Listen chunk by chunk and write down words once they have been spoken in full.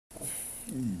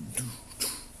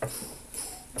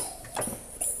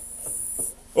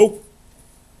Oh,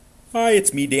 hi,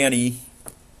 it's me, Danny.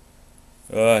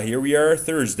 Here we are,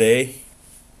 Thursday,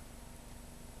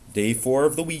 day 4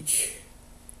 of the week.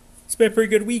 It's been a pretty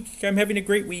good week. I'm having a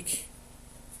great week.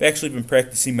 I've actually been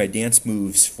practicing my dance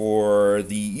moves for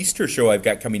the Easter show I've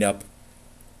got coming up.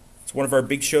 It's one of our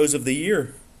big shows of the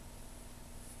year.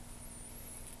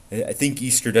 I think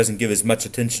Easter doesn't give as much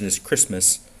attention as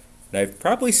Christmas, and I've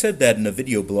probably said that in a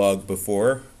video blog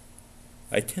before.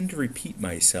 I tend to repeat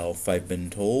myself, I've been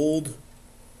told.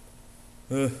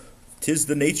 'Tis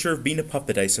the nature of being a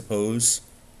puppet, I suppose.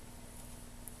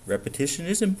 Repetition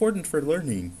is important for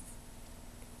learning.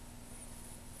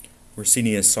 We're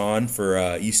singing a song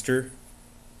for Easter.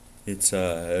 It's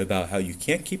about how you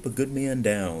can't keep a good man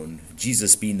down.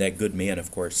 Jesus being that good man, of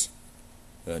course.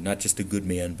 Not just a good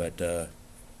man, but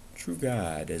true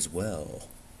God as well.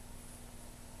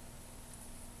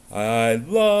 I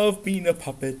love being a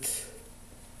puppet.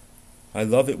 I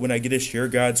love it when I get to share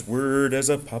God's word as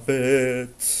a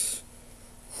puppet.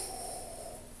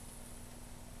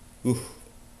 Ooh,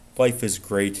 life is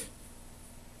great.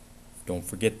 Don't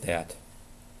forget that.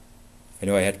 I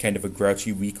know I had kind of a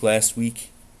grouchy week last week.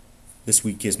 This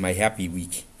week is my happy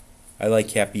week. I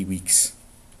like happy weeks.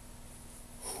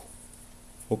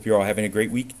 Hope you're all having a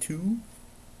great week too.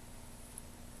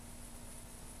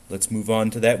 Let's move on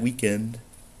to that weekend.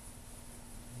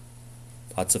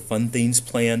 Lots of fun things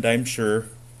planned, I'm sure.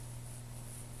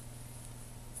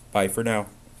 Bye for now.